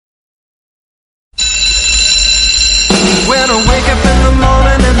When I wake up in the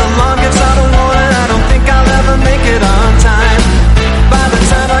morning and the alarm gets out of warning, I don't think I'll ever make it on time. By the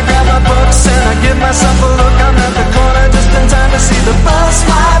time I grab my books and I give myself a look, I'm at the corner just in time to see the bus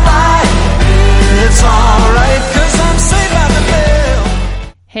fly by. It's alright, 'cause I'm saved by the bell.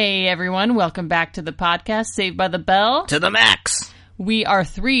 Hey everyone, welcome back to the podcast, Saved by the Bell. To the max. We are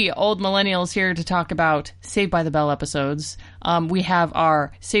three old millennials here to talk about Saved by the Bell episodes. We have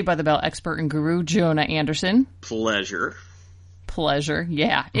our Saved by the Bell expert and guru, Jonah Anderson. Pleasure.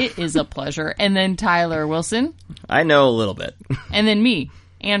 Yeah, it is a pleasure. And then Tyler Wilson. I know a little bit. And then me,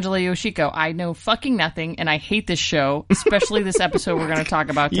 Angela Yoshiko. I know fucking nothing, and I hate this show, especially this episode we're going to talk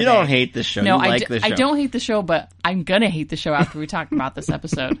about today. You don't hate this show. No, you like this show. I don't hate the show, but I'm going to hate the show after we talk about this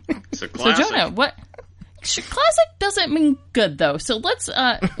episode. It's a classic. So, Jonah, what... Classic doesn't mean good, though. So let's,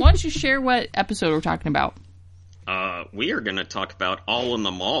 why don't you share what episode we're talking about? We are going to talk about All in the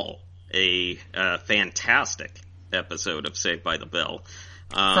Mall, a fantastic episode of Saved by the Bell.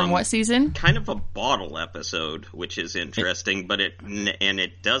 From what season? Kind of a bottle episode, which is interesting, but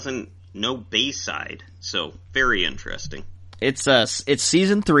it doesn't, no Bayside, so very interesting. It's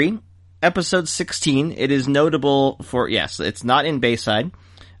season 3, episode 16. It is notable for, yes, it's not in Bayside.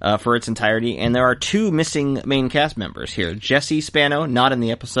 For its entirety, and there are 2 missing main cast members here. Jesse Spano, not in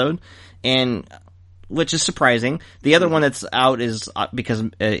the episode, and which is surprising. The other one that's out is because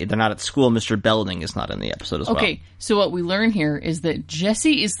they're not at school. Mr. Belding is not in the episode as well. Okay, so what we learn here is that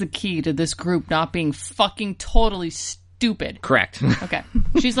Jesse is the key to this group not being fucking totally stupid. Correct. Okay.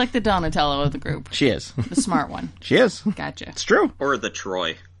 She's like the Donatello of the group. She is. The smart one. She is. Gotcha. It's true. Or the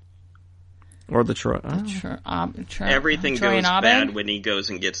Troy. Or the Troy. Everything Troy goes and bad Abed? when he goes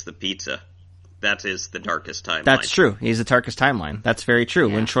and gets the pizza. That is the darkest timeline. That's true. He's the darkest timeline. That's very true.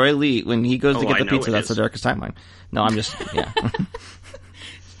 Yeah. When Troy Lee, when he goes to get I the know pizza, it that's the is. darkest timeline. No, I'm just, yeah.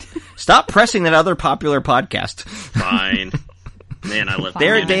 Stop pressing that other popular podcast. Fine. Man, I love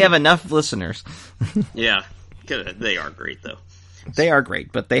They have enough listeners. Yeah. They are great, though. They are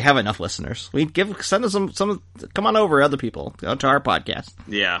great, but they have enough listeners. Send us some. Come on over, other people, go to our podcast.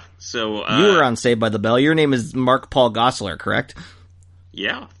 Yeah. So You were on Saved by the Bell. Your name is Mark Paul Gosselaar, correct?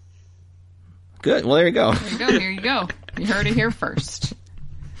 Yeah. Good. Well, there you go. Here you go. You heard it here first.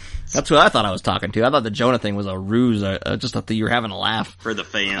 That's who I thought I was talking to. I thought the Jonah thing was a ruse. I just thought that you were having a laugh. For the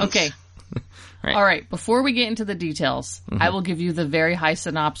fans. Okay. Right. All right, before we get into the details, I will give you the very high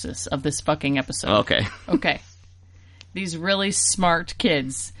synopsis of this fucking episode. Okay. Okay. These really smart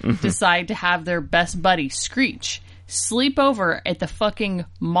kids decide to have their best buddy, Screech, sleep over at the fucking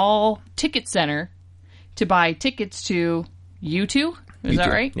mall ticket center to buy tickets to U2? Is that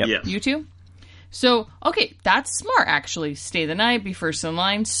right? Yep. Yes. U2? So, okay, that's smart, actually. Stay the night, be first in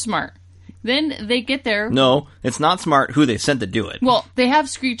line, smart. Then they get there. No, it's not smart who they sent to do it. Well, they have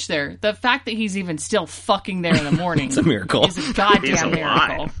Screech there. The fact that he's even still fucking there in the morning It's a miracle. is a goddamn He's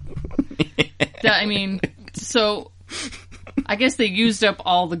miracle. I mean, so I guess they used up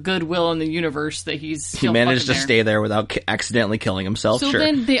all the goodwill in the universe that he's still He managed to fucking there. stay there without accidentally killing himself. So sure.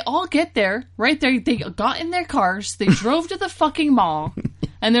 then they all get there, right there. They got in their cars. They drove to the fucking mall.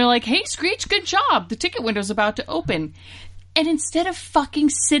 And they're like, hey, Screech, good job. The ticket window's about to open. And instead of fucking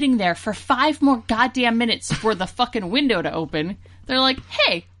sitting there for 5 more goddamn minutes for the fucking window to open, they're like,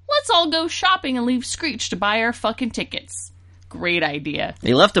 hey, let's all go shopping and leave Screech to buy our fucking tickets. Great idea.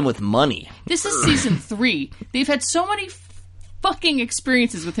 They left him with money. This is season 3. They've had so many fucking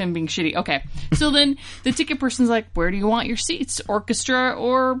experiences with him being shitty. Okay, so then the ticket person's like, where do you want your seats? Orchestra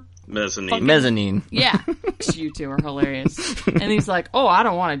or... Mezzanine. Yeah, you two are hilarious. And he's like, oh, I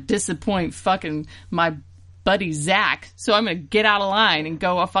don't want to disappoint fucking my buddy Zach, so I'm going to get out of line and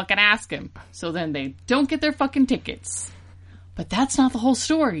go fucking ask him. So then they don't get their fucking tickets. But that's not the whole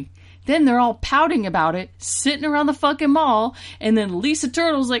story. Then they're all pouting about it, sitting around the fucking mall, and then Lisa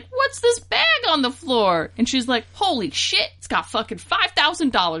Turtle's like, what's this bag on the floor? And she's like, holy shit, it's got fucking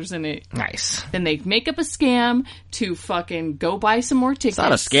 $5,000 in it. Nice. Then they make up a scam to fucking go buy some more tickets. It's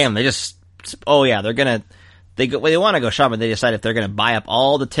not a scam. They just, oh yeah, they want to go shopping. They decide if they're going to buy up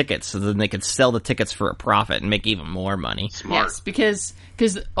all the tickets so then they can sell the tickets for a profit and make even more money. Smart. Yes, because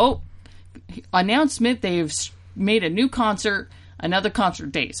announcement, they've made a new concert, another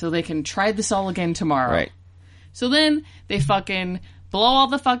concert date, so they can try this all again tomorrow. Right. So then they fucking blow all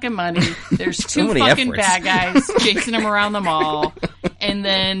the fucking money. There's 2 many fucking efforts. bad guys chasing them around the mall, and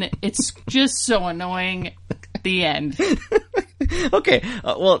then it's just so annoying. The end. Okay,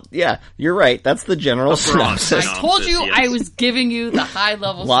 well, yeah, you're right. That's the general synopsis. I told you yes. I was giving you the high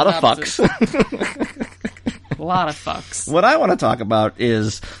level. A lot of synopsis. fucks. A lot of fucks. What I want to talk about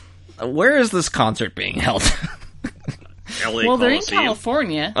is where is this concert being held? LA Well, they're in Coliseum.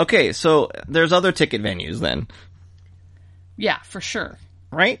 California. Okay, so there's other ticket venues then. Yeah, for sure.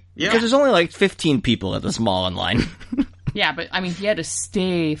 right? Yeah. Because there's only like 15 people at this mall in line. Yeah, but I mean, he had to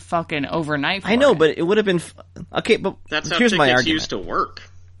stay fucking overnight for I know, it. but it would have been... Okay, but That's how here's my tickets argument. used to work.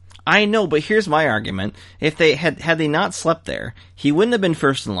 I know, but here's my argument. If they had they not slept there, he wouldn't have been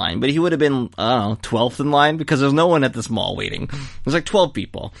first in line, but he would have been, I don't know, 12th in line, because there's no one at this mall waiting. There's like 12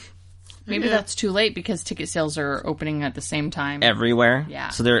 people Maybe that's too late because ticket sales are opening at the same time. everywhere. Yeah.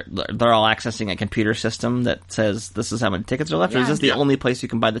 So they're all accessing a computer system that says this is how many tickets are left, or is Yeah. this the Yeah. only place you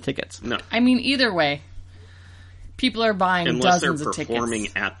can buy the tickets? No. I mean, either way, people are buying Unless they're dozens of performing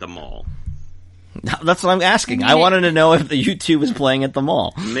tickets. at the mall. That's what I'm asking. I I mean, wanted to know if the U2 was playing at the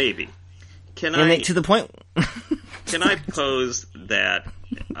mall. Maybe. Can And I to the point... can I pose that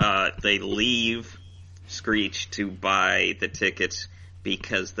they leave Screech to buy the tickets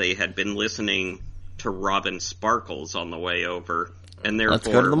because they had been listening to Robin Sparkles on the way over, and therefore Let's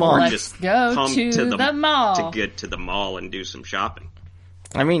go to the mall. were Let's just go pumped to the mall. to get to the mall and do some shopping.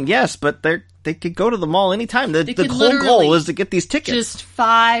 I mean, yes, but they could go to the mall anytime. The could whole literally goal is to get these tickets. Just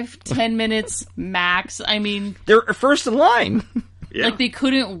 5-10 minutes max. I mean, They're first in line. Yeah. like they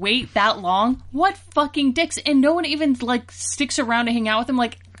couldn't wait that long. What fucking dicks? And no one even like sticks around to hang out with him.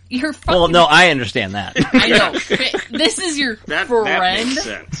 Like you're fucking. Well, no, I understand that. I know. This is your that friend. makes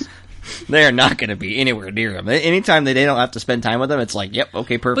sense. They're not going to be anywhere near him. Anytime they don't have to spend time with him, it's like, yep,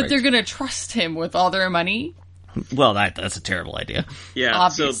 okay, perfect. But they're gonna trust him with all their money. Well, that's a terrible idea. Yeah,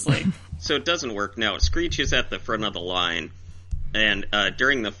 Obviously. So it doesn't work now. Screech is at the front of the line, and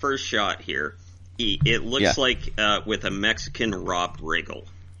during the first shot here, it looks Yeah. like with a Mexican Rob Riggle.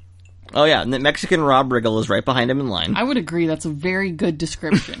 Oh, yeah, and the Mexican Rob Riggle is right behind him in line. I would agree. That's a very good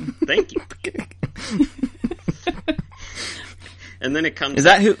description. Thank you. And then it comes. Is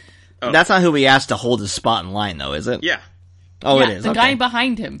that who... Oh. That's not who we asked to hold his spot in line, though, is it? Yeah. Oh, yeah, it is. the Okay. guy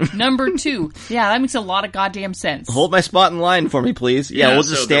behind him, number 2. Yeah, that makes a lot of goddamn sense. Hold my spot in line for me, please. Yeah, we'll just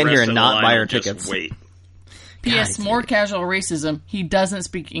so the stand here rest and of the not line buy will our just tickets. Wait. P.S. God, More casual racism. He doesn't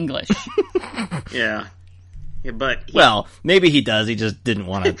speak English. Yeah. Yeah, but Well, maybe he does. He just didn't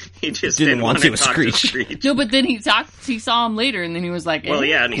want to. he just didn't want to talk Screech. to Screech. No, but then he saw him later, and then he was like, Well, eh.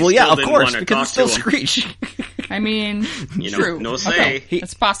 yeah, and he Well, still yeah, of didn't course, want to because talk it's still to him. Screech. I mean, You know, true. no say. Okay,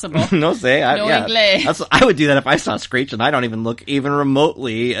 it's possible. No say. No Yeah. inglés. I would do that if I saw Screech, and I don't even look even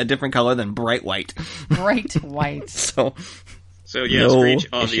remotely a different color than bright white. Bright white. So, So yeah, No Screech issue.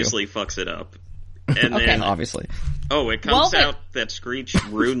 obviously fucks it up. And Okay. then, obviously. it Well, comes but- out that Screech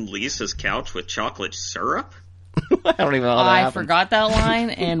ruined Lisa's couch with chocolate syrup. I don't even know how that I happened. forgot that line,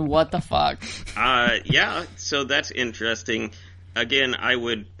 and what the fuck? Yeah, so that's interesting. Again, I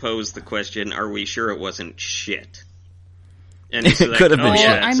would pose the question, are we sure it wasn't shit? And he's like, could have been oh, shit.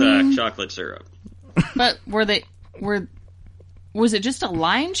 yeah, it's I mean- chocolate syrup. But was it just a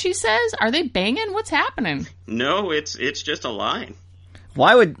line? She says, "Are they banging? What's happening?" No, it's just a line.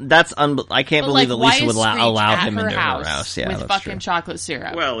 Why would that's? I can't But, believe that why Lisa is would Screech allow at him her into her house. Yeah, with that's fucking true. chocolate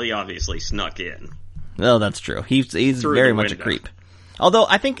syrup. Well, he obviously snuck in. No, that's true. He's Through very the much a window. creep. Although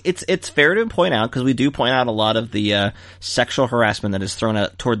I think it's fair to point out, because we do point out a lot of the sexual harassment that is thrown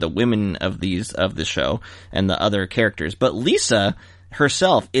out toward the women of the show and the other characters. But Lisa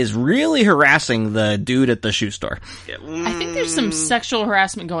herself is really harassing the dude at the shoe store. I think there's some sexual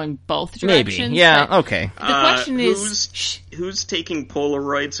harassment going both Maybe, directions. yeah, but okay. The question is, who's taking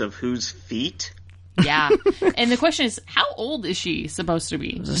Polaroids of whose feet? yeah, and the question is, how old is she supposed to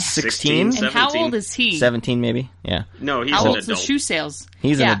be? 16? 16? And how 17? old is he? 17 maybe? Yeah. No, he's How an old's the adult. shoe sales?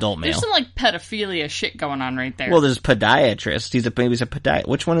 He's an Yeah, adult male. There's some like pedophilia shit going on right there. Well, there's podiatrist. He's a podiatrist.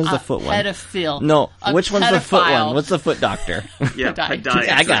 Which one is the foot one? pedophile. No, A which one's the foot pedophile. one? What's the foot doctor? Yeah, Podiatrist. podiatrist.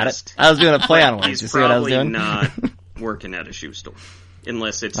 I got it. I was doing a play on words. He's You see what I was probably doing? not working at a shoe store.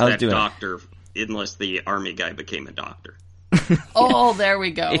 Unless it's I was that doing it. doctor, unless the army guy became a doctor. Oh, there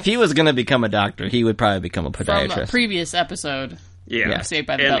we go. If he was going to become a doctor, he would probably become a From podiatrist. a previous episode. Yeah. Saved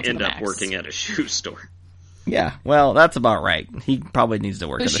by the and Bell to end the up Max. working at a shoe store. Yeah, well, that's about right. He probably needs to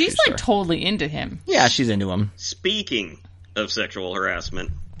work But at a shoe she's store. like totally into him. Yeah, she's into him. Speaking of sexual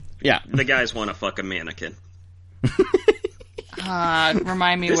harassment, Yeah. the guys want to fuck a mannequin.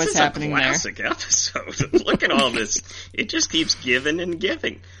 Remind me This what's is happening a classic episode. Look at all this. It just keeps giving and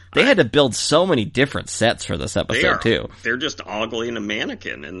giving. They had to build so many different sets for this They episode, are. too. They're just ogling a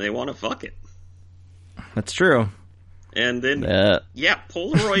mannequin and they want to fuck it. That's true. And then, yeah,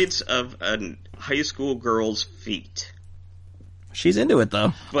 Polaroids of a high school girl's feet. She's into it,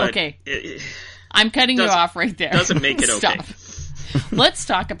 though. But Okay. it I'm cutting you Doesn't- off right there. doesn't make it okay. Stop. Let's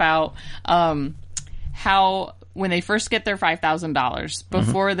talk about how when they first get their $5,000,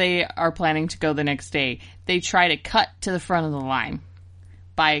 before they are planning to go the next day, they try to cut to the front of the line.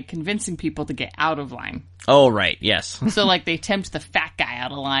 by convincing people to get out of line. Oh, right, yes. So, like, they tempt the fat guy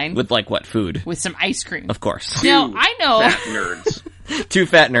out of line With, like, what, food? with some ice cream. Of course. Now, I know. Fat nerds. 2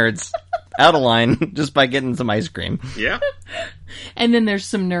 fat nerds out of line just by getting some ice cream. Yeah. And then there's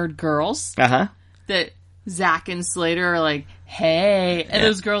some nerd girls Uh-huh. that Zach and Slater are like, hey. And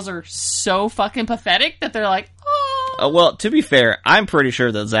those girls are so fucking pathetic that they're like, oh. Well, to be fair, I'm pretty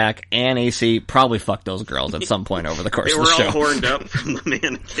sure that Zach and AC probably fucked those girls at some point over the course They of were the all show. horned up from the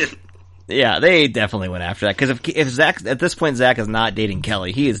mannequin. Yeah, they definitely went after that. Because if Zach, at this point, Zach is not dating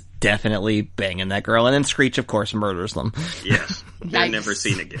Kelly, he is definitely banging that girl. And then Screech, of course, murders them. Yes. They're Yikes. never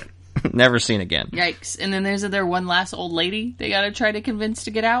seen again. Never seen again. Yikes. And then there's their one last old lady they gotta try to convince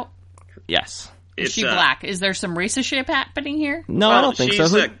to get out. Yes. Is she black? Is there some racist shit happening here? No, well, I don't think so.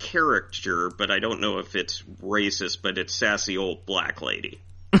 she's Who- a caricature, but I don't know if it's racist, but it's sassy old black lady.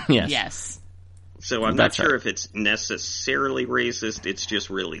 Yes. Yes. So I'm That's not sure right. if it's necessarily racist, it's just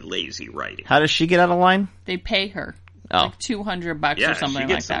really lazy writing. How does she get out of line? They pay her Oh. like $200 Yeah, or something she like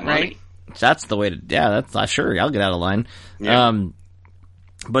gets that, some money. right? That's the way to... Yeah, that's sure. I'll get out of line. Yeah.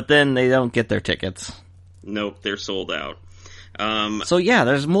 But then they don't get their tickets. Nope, they're sold out. So yeah,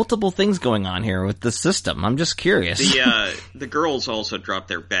 there's multiple things going on here with the system. I'm just curious. The girls also drop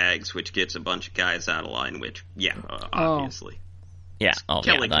their bags, which gets a bunch of guys out of line, which, obviously. yeah. Oh,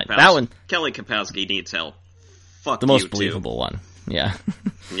 Kelly yeah. Kapowski, That one, Kelly Kapowski needs help. Fuck the you, most too. believable one. Yeah.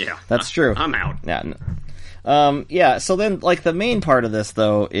 Yeah. That's true. I'm out. Yeah. Yeah, so then, like, the main part of this,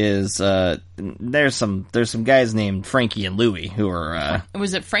 though, is, there's some guys named Frankie and Louie who are,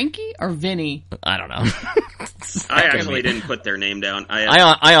 Was it Frankie or Vinny? I don't know. I actually didn't put their name down.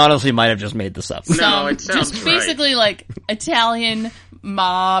 I honestly might have just made this up. No, it sounds just right. basically like Italian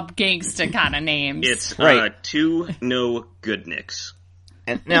mob gangsta kind of names. It's Right. two no goodnicks.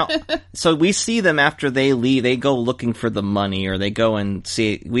 And now, so we see them after they leave, they go looking for the money, or they go and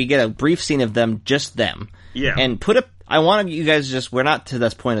see, we get a brief scene of them, just them. Yeah. And I want you guys just, we're not to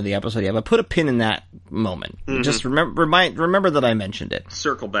this point of the episode yet, but put a pin in that moment. Just remember that I mentioned it.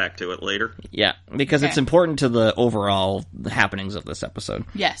 Circle back to it later. Yeah, because it's Okay. important to the overall happenings of this episode.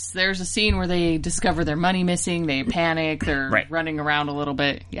 Yes, there's a scene where they discover their money missing. They panic. They're Right. running around a little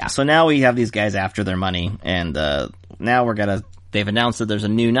bit. Yeah. So now we have these guys after their money, and now they've announced that there's a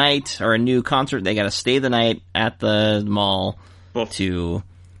new night, or a new concert. They gotta stay the night at the mall Bef- to...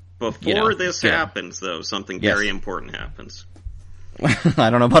 Before this yeah. happens, though, something Yes. very important happens. I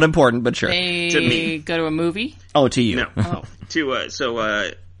don't know about important, but sure. They To me. go to a movie. Oh, to you. No.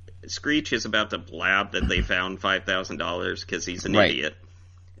 Screech is about to blab that they found $5,000 because he's an Right. idiot.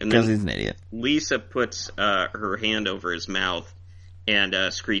 And Because then he's an idiot. Lisa puts her hand over his mouth, and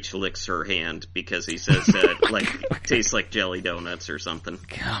Screech licks her hand because he says tastes like jelly donuts or something.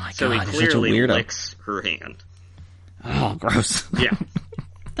 Oh my So god, he he's such a clearly weirdo. licks her hand. Oh, gross. Yeah,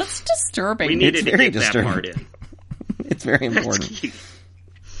 That's disturbing. we needed to very get disturbing. that part in. It's very That's important. cute.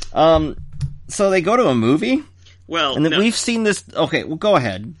 So they go to a movie, Well, and then no. we've seen this... Okay, well, go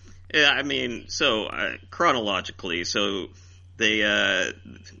ahead. Yeah, I mean, so chronologically, so they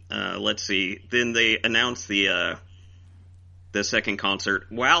let's see. Then they announced the second concert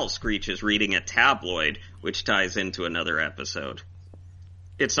while Screech is reading a tabloid, which ties into another episode.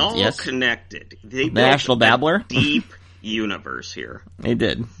 It's all Yes. connected. They built National a Babbler? deep universe here. They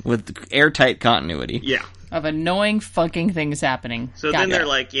did, with airtight continuity. Yeah. Of annoying fucking things happening. So Got then it. they're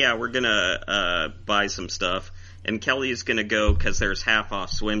like, "Yeah, we're gonna buy some stuff," and Kelly's gonna go because there's half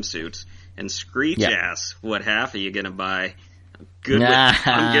off swimsuits. And Screech Yeah. asks, "What half are you gonna buy?" I'm good Nah.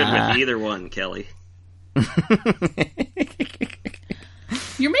 with either one, Kelly.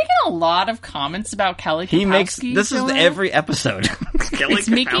 You're making a lot of comments about Kelly Kapowski. He makes... This is Joanne. every episode. Kelly It's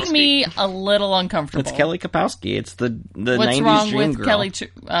making Kapowski. me a little uncomfortable. It's Kelly Kapowski. It's the What's 90s wrong dream with girl.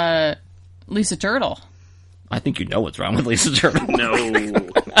 Kelly? Lisa Turtle. I think you know what's wrong with Lisa Turtle. No,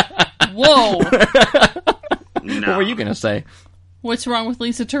 Whoa! no. What were you going to say? What's wrong with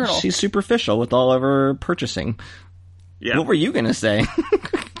Lisa Turtle? She's superficial with all of her purchasing. Yeah, What were you going to say?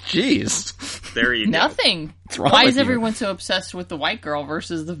 Jeez. there you go. Nothing. What's wrong Why with is you? everyone so obsessed with the white girl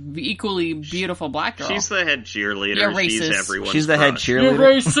versus the equally beautiful black girl? She's the head cheerleader. You're She's racist. everyone's She's the head crush.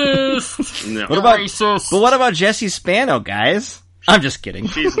 cheerleader. racist. No, What about, racist. but what about Jessie Spano, guys? I'm just kidding.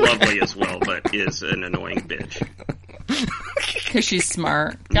 she's lovely as well, but is an annoying bitch. Because she's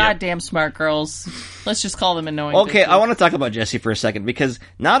smart. Goddamn smart girls. Let's just call them annoying. Okay, bitches. I want to talk about Jessie for a second, because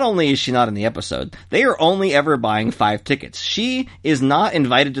not only is she not in the episode, they are only ever buying 5 tickets. She is not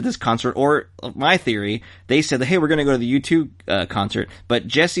invited to this concert, or, my theory, they said, hey, we're going to go to the U2 concert, but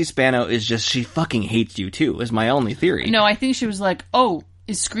Jessie Spano is just, she fucking hates U2, is my only theory. No, I think she was like, oh,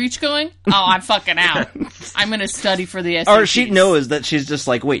 Is Screech going? Oh, I'm fucking out. I'm going to study for the SATs. Or she knows that she's just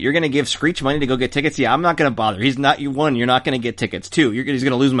like, wait, you're going to give Screech money to go get tickets? Yeah, I'm not going to bother. He's not, one, you're not going to get tickets. Two, he's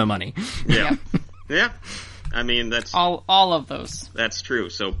going to lose my money. Yeah. Yeah. I mean, that's... All of those. That's true.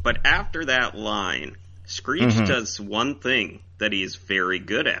 So, but after that line, Screech does one thing that he's very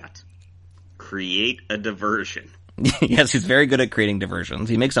good at. Create a diversion. Yes, he's very good at creating diversions.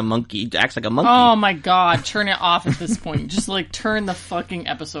 He makes a monkey, acts like a monkey. Oh my god, turn it off at this point. Just, like, turn the fucking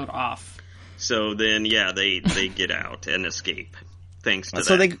episode off. So then, yeah, they get out and escape. Thanks to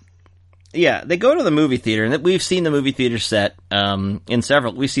so that. they go to the movie theater, and we've seen the movie theater set in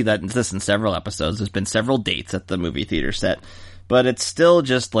several. We see this in several episodes. There's been several dates at the movie theater set, but it's still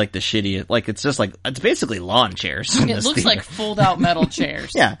just like the shitty. Like it's just like it's basically lawn chairs. It looks like fold-out metal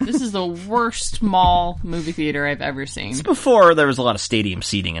chairs. Yeah, this is the worst mall movie theater I've ever seen. It's before there was a lot of stadium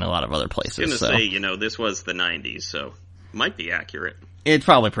seating in a lot of other places. I was going to say, this was the 90s, so might be accurate. It's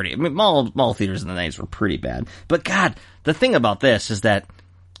probably pretty. I mean, mall theaters in the 90s were pretty bad. But God, the thing about this is that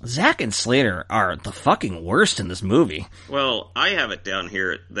Zach and Slater are the fucking worst in this movie. Well, I have it down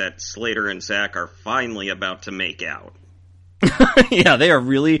here that Slater and Zach are finally about to make out. Yeah, they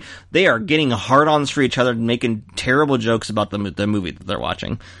are getting hard-ons for each other and making terrible jokes about the movie that they're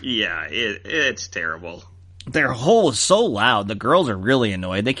watching. Yeah, it's terrible. Their hole is so loud, the girls are really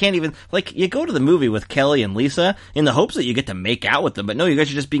annoyed. They can't even, you go to the movie with Kelly and Lisa in the hopes that you get to make out with them, but no, you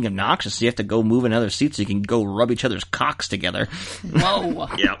guys are just being obnoxious, so you have to go move in other seats so you can go rub each other's cocks together. Whoa.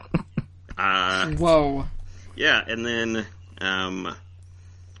 Yep. Whoa. Yeah, and then,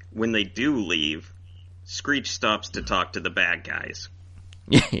 when they do leave, Screech stops to talk to the bad guys.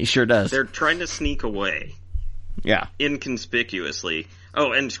 Yeah, he sure does. They're trying to sneak away. Yeah. Inconspicuously.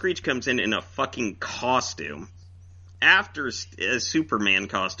 Oh, and Screech comes in a fucking costume. After a Superman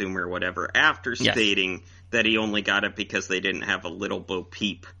costume or whatever. After stating that he only got it because they didn't have a Little Bo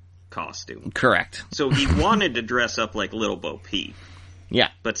Peep costume. Correct. So he wanted to dress up like Little Bo Peep. Yeah.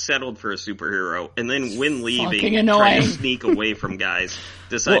 But settled for a superhero. And then when leaving, Fucking trying to sneak away from guys,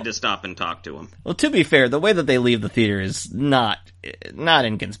 decide to stop and talk to him. Well, to be fair, the way that they leave the theater is not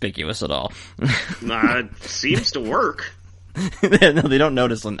inconspicuous at all. Seems to work. No, they don't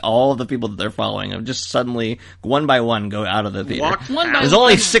notice when all of the people that they're following have just suddenly, one by one, go out of the theater. There's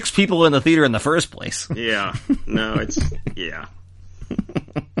only 6 people in the theater in the first place. Yeah. No, yeah.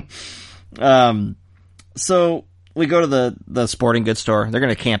 So, we go to the sporting goods store. They're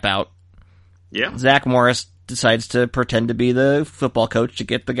going to camp out. Yeah. Zach Morris decides to pretend to be the football coach to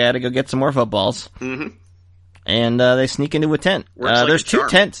get the guy to go get some more footballs. Mm-hmm. And they sneak into a tent. There's 2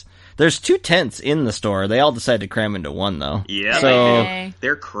 tents. There's 2 tents in the store. They all decide to cram into one, though. Yeah, so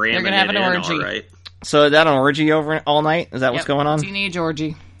they're cramming they're gonna have it an in, orgy. all right. So is that an orgy over all night? Is that what's going on? Teenage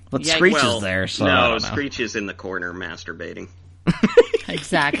orgy. But Screech is there, so I no, don't know. Screech is in the corner masturbating.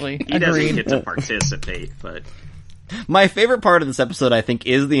 Exactly. He doesn't get to participate, but... My favorite part of this episode, I think,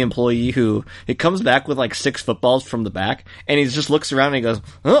 is the employee who, it comes back with 6 footballs from the back, and he just looks around and he goes,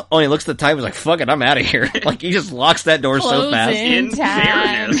 oh, and he looks at the time, he's like, fuck it, I'm out of here. He just locks that door so fast. In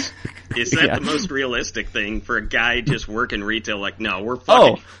fairness, is that the most realistic thing for a guy just working retail? No, we're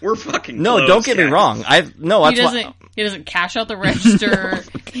fucking No, closed, don't get me wrong. He doesn't cash out the register.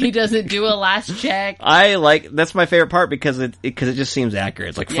 He doesn't do a last check. That's my favorite part because it just seems accurate.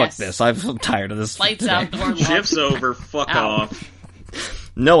 It's like, fuck this. I'm tired of this. Lights out, door locked. Shift's over, fuck off.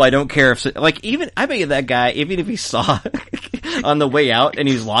 No, I don't care if, I bet you that guy, even if he saw on the way out and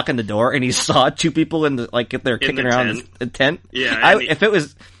he's locking the door and he saw 2 people if they're kicking around the tent. Yeah. If it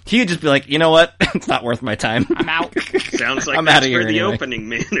was, he would just be like, you know what? It's not worth my time. I'm out. Sounds like I'm that's outta for here the anyway. opening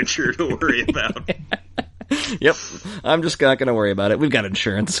manager to worry about. Yep. I'm just not going to worry about it. We've got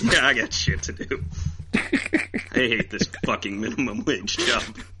insurance. Yeah, I got shit to do. I hate this fucking minimum wage job.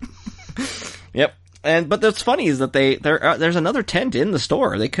 Yep. But what's funny is that there's another tent in the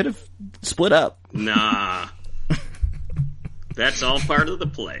store. They could have split up. Nah. That's all part of the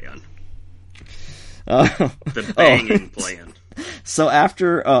plan. The banging plan. So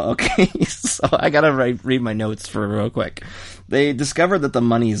after, okay, so I gotta read my notes for real quick. They discovered that the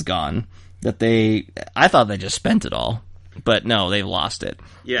money's gone. I thought they just spent it all. But no, they lost it.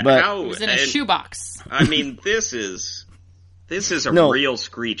 Yeah, but, It was in a shoebox. I mean, this is a real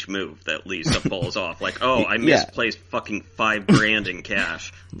Screech move that Lisa pulls off. I misplaced fucking $5,000 in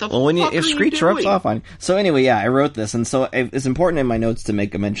cash. If Screech rubs off on you. So anyway, I wrote this, and so it's important in my notes to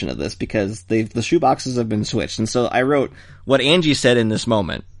make a mention of this because the shoeboxes have been switched. And so I wrote what Angie said in this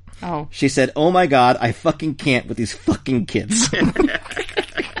moment. Oh. She said, "Oh my god, I fucking can't with these fucking kids."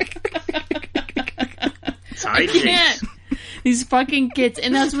 I can't. These fucking kids,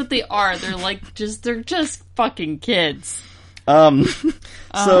 and that's what they are. They're just fucking kids.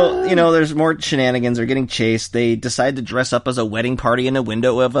 So, there's more shenanigans. They're getting chased. They decide to dress up as a wedding party in a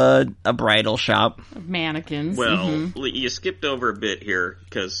window of a bridal shop. Mannequins. Well, you skipped over a bit here,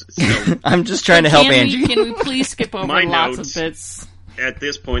 because... I'm just trying to help Angie. Can we please skip over My lots notes. of bits? At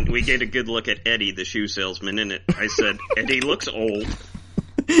this point, we get a good look at Eddie, the shoe salesman, in it. I said, Eddie looks old.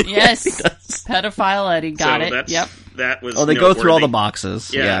 Yes. Pedophile Eddie. Got it. Yep. That was they go through all the noteworthy.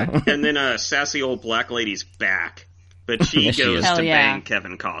 boxes. Yeah. And then sassy old black lady's back. But she Yes, she goes is. Hell to yeah. bang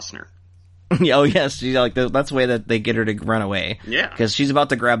Kevin Costner. Oh, yes. She's like, that's the way that they get her to run away. Yeah. Because she's about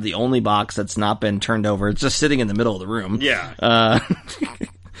to grab the only box that's not been turned over. It's just sitting in the middle of the room. Yeah.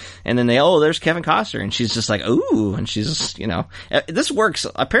 And then there's Kevin Costner, and she's just like, ooh, and she's, this works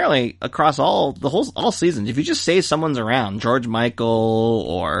apparently across all seasons. If you just say someone's around, George Michael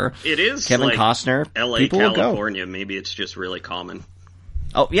or It is Kevin like Costner, L.A., people will go. California. Maybe it's just really common.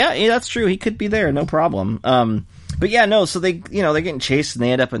 Oh, yeah, that's true. He could be there, no problem. But yeah, no, so they, they're getting chased and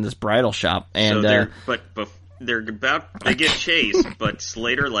they end up in this bridal shop. And, they get chased, but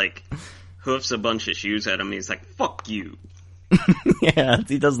Slater, hoofs a bunch of shoes at him, and he's like, fuck you. yeah,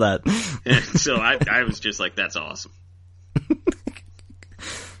 he does that. And so I was just like, that's awesome.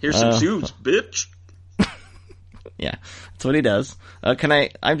 Here's some shoes, bitch. Yeah, that's what he does.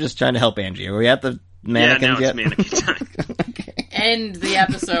 I'm just trying to help Angie. Are we at the mannequins Yeah, yet? now it's mannequin time. End the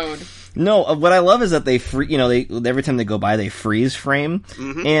episode. No, what I love is that they every time they go by, they freeze frame.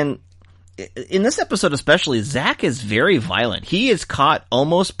 Mm-hmm. And in this episode especially, Zach is very violent. He is caught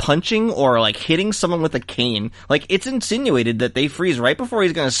almost punching or hitting someone with a cane. It's insinuated that they freeze right before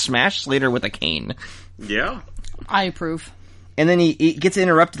he's going to smash Slater with a cane. Yeah. I approve. And then he gets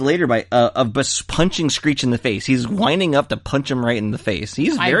interrupted later by punching Screech in the face. He's winding up to punch him right in the face.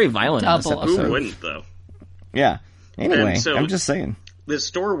 He's very violent in this double episode. Who wouldn't, though? Yeah. Anyway, And so- I'm just saying. The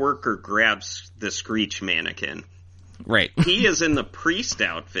store worker grabs the Screech mannequin. Right. He is in the priest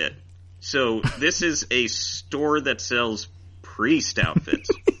outfit. So this is a store that sells priest outfits.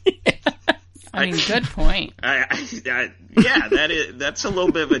 I mean, good point. That's a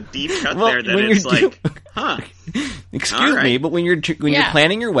little bit of a deep cut Well, there. That when it's you're huh? Excuse All right. me, but when you're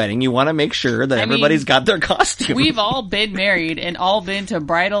planning your wedding, you want to make sure that everybody's got their costume. We've all been married and all been to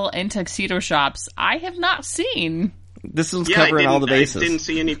bridal and tuxedo shops. I have not seen. This one's Yeah, covering all the bases. I didn't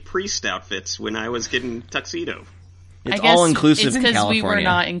see any priest outfits when I was getting tuxedo. It's I guess all inclusive it's in because we California. were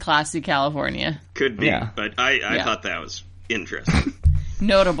not in classy California. Could be, Yeah. but I thought that was interesting.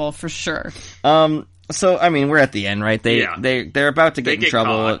 Notable for sure. So I mean, we're at the end, right? Yeah. They're about to They get in get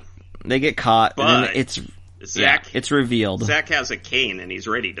trouble. caught. They get caught, and then But it's it's revealed. Zach has a cane and he's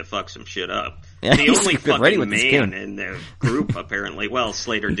ready to fuck some shit up. Yeah, the he's only ready fucking with his man cane. in the group, apparently. Well,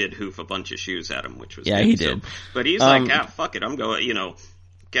 Slater did hoof a bunch of shoes at him, which was Yeah, good, he so- did. But he's like, fuck it, I'm going.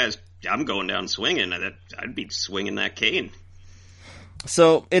 Guys, I'm going down swinging. I'd be swinging that cane.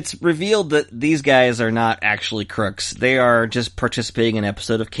 So it's revealed that these guys are not actually crooks. They are just participating in an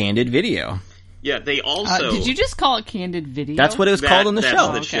episode of Candid Video. Yeah, they also. Did you just call it Candid Video? That's what it was called in the that's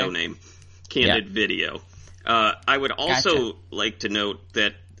show. the Okay. show name. Candid Video. I would also like to note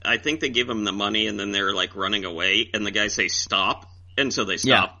that I think they give him the money and then they're running away and the guys say stop and so they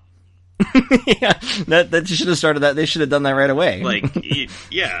stop. Yeah, that should have started that. They should have done that right away.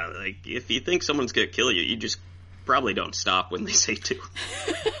 If you think someone's gonna kill you, you just probably don't stop when they say to.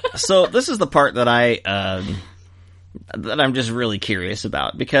 So this is the part that I'm just really curious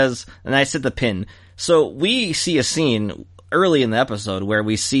about because, and I said the pin. So we see a scene early in the episode where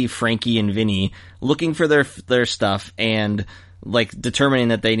we see Frankie and Vinny looking for their stuff and determining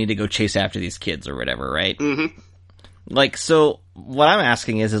that they need to go chase after these kids or whatever, right? Mm-hmm. So what I'm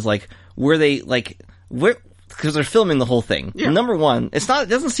asking is were they where? Because they're filming the whole thing. Yeah. Number one, it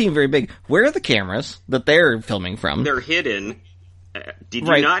doesn't seem very big. Where are the cameras that they're filming from? They're hidden. Did you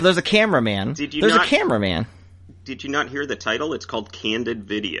Right, not? there's a cameraman. Did you There's not- a cameraman. Did you not hear the title? It's called Candid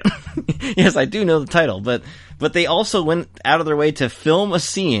Video. Yes, I do know the title, but they also went out of their way to film a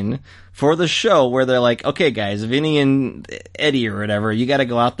scene for the show where they're like, okay guys, Vinny and Eddie or whatever, you gotta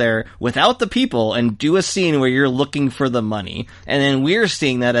go out there without the people and do a scene where you're looking for the money. And then we're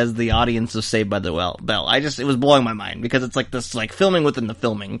seeing that as the audience of Saved by the Bell. It was blowing my mind because it's this filming within the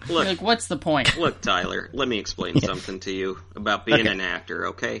filming. Look, what's the point? look, Tyler. Let me explain something to you about being an actor.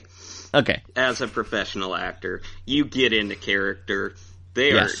 Okay. Okay. As a professional actor, you get into character.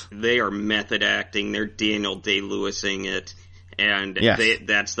 They are method acting. They're Daniel Day-Lewising it, and Yes.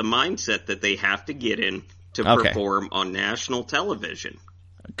 that's the mindset that they have to get in to perform on national television.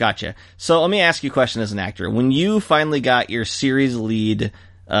 Gotcha. So let me ask you a question as an actor. When you finally got your series lead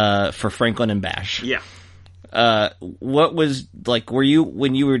for Franklin and Bash, Yeah. what was were you,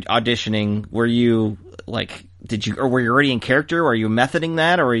 when you were auditioning, were you were you already in character, or are you methoding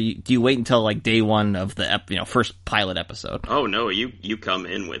that, or do you wait until like day one of the first pilot episode? Oh no, you come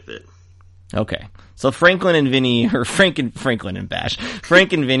in with it. Okay, so Franklin and Vinny, or Franklin and Bash,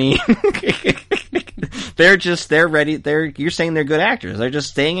 Frank and Vinny, they're ready. You're saying they're good actors. They're just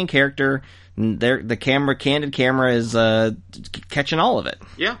staying in character. Candid camera is catching all of it.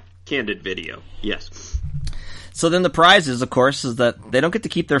 Yeah, candid video. Yes. So then the prizes, of course, is that they don't get to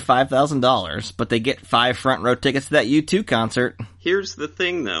keep their $5,000, but they get 5 front row tickets to that U2 concert. Here's the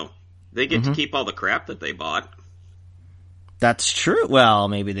thing, though. They get to keep all the crap that they bought. That's true. Well,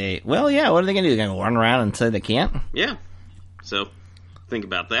 maybe what are they going to do? They're going to run around and say they can't? Yeah. So, think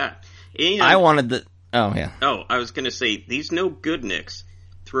about that. And, I wanted the... Oh, yeah. Oh, I was going to say, these no good nicks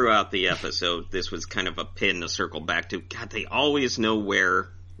throughout the episode, this was kind of a pin to circle back to. God, they always know where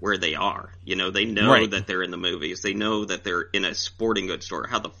they are. You know, they know Right. that they're in the movies. They know that they're in a sporting goods store.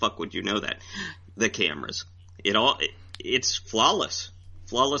 How the fuck would you know that? The cameras. It's flawless.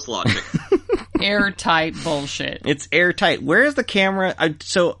 Flawless logic. Airtight bullshit. It's airtight. Where is the camera?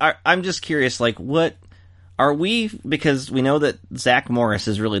 I'm just curious, like, what are we, because we know that Zach Morris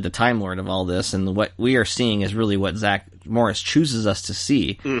is really the Time Lord of all this, and what we are seeing is really what Zach Morris chooses us to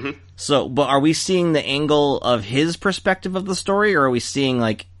see. Mm-hmm. So, but are we seeing the angle of his perspective of the story, or are we seeing,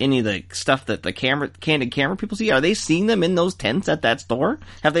 like, any of the stuff that the candid camera people see? Are they seeing them in those tents at that store?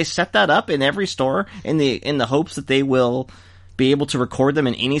 Have they set that up in every store in the hopes that they will be able to record them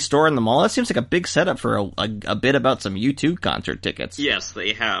in any store in the mall? That seems like a big setup for a bit about some U2 concert tickets. Yes,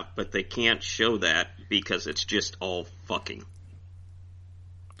 they have, but they can't show that because it's just all fucking.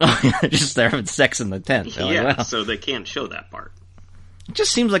 Oh, yeah, just they're having sex in the tent. They're Yeah, like, wow. so they can't show that part. It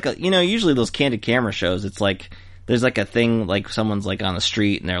just seems like usually those candid camera shows, it's like, there's like a thing, like someone's like on the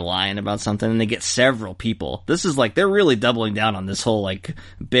street and they're lying about something and they get several people. This is like, they're really doubling down on this whole like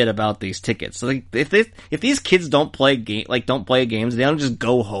bit about these tickets. So like, if these kids don't play games, they don't just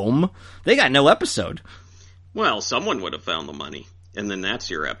go home, they got no episode. Well, someone would have found the money, and then that's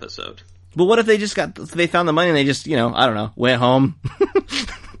your episode. But what if they found the money and they just, I don't know, went home?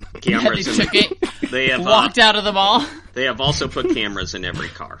 Cameras They took it, They have walked out of the mall. They have also put cameras in every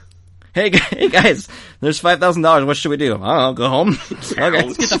car. Hey guys, there's $5,000. What should we do? I don't know. Go home. Okay.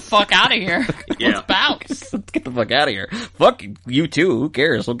 Get the fuck out of here. Yeah. Let's bounce. Let's get the fuck out of here. Fuck you too. Who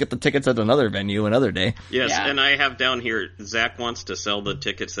cares? We'll get the tickets at another venue another day. Yes, Yeah. and I have down here, Zach wants to sell the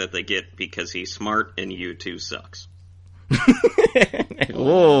tickets that they get because he's smart and U2 sucks.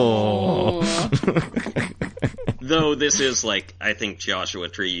 Whoa. Though this is like, I think Joshua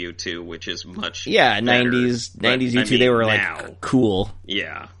Tree U2, which is much Yeah, better. 90s But, U2, I mean, they were now, like cool.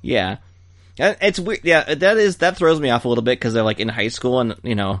 Yeah. Yeah. It's weird. Yeah, that throws me off a little bit because they're like in high school, and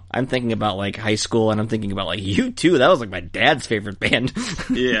I'm thinking about like high school, and I'm thinking about like U2. That was like my dad's favorite band.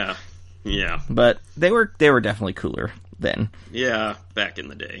 Yeah. Yeah. But they were definitely cooler then. Yeah, back in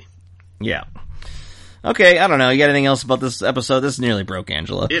the day. Yeah. Okay, I don't know. You got anything else about this episode? This nearly broke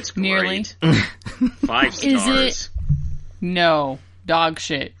Angela. It's Nearly. great. 5 stars. Is it? No. Dog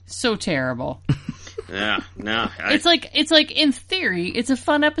shit. So terrible. Yeah, no. It's like in theory, it's a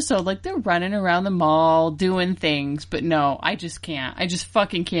fun episode. Like they're running around the mall doing things, but no, I just can't. I just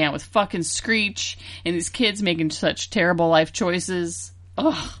fucking can't with fucking Screech and these kids making such terrible life choices.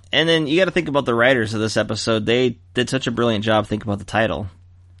 Ugh. And then you got to think about the writers of this episode. They did such a brilliant job thinking about the title.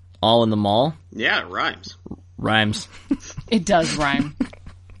 All in the Mall. Yeah, it rhymes. Rhymes. It does rhyme.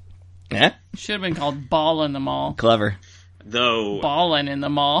 Yeah? Should have been called Ball in the Mall. Clever. Though Ballin' in the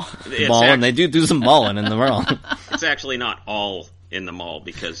mall. it's, Ballin'. They do some balling in the mall. it's actually not all in the mall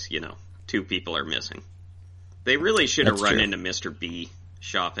because, 2 people are missing. They really should have That's run true. into Mr. B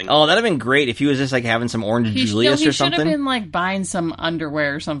shopping. Oh, that'd have been great if he was just like having some Orange Julius he or should have something been like buying some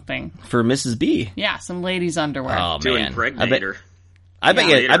underwear or something. for Mrs. B. Yeah, some ladies' underwear. Oh to man, impregnate her. I bet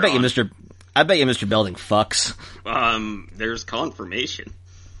Yeah. you, Mr. Belding fucks. There's confirmation.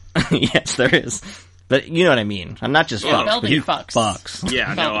 Yes, there is. But you know what I mean. I'm not just Yeah, fucks. Belding but he fucks. fucks. Yeah,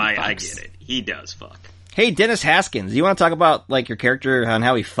 no, Belding I fucks. get it. He does fuck. Hey, Dennis Haskins, you want to talk about like your character on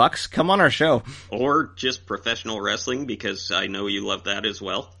how he fucks? Come on our show. Or just professional wrestling because I know you love that as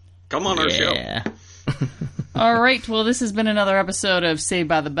well. Come on our show. Yeah. All right, well, this has been another episode of Saved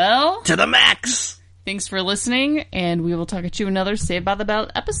by the Bell. To the max. Thanks for listening, and we will talk at you another Saved by the Bell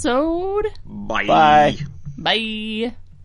episode. Bye. Bye. Bye.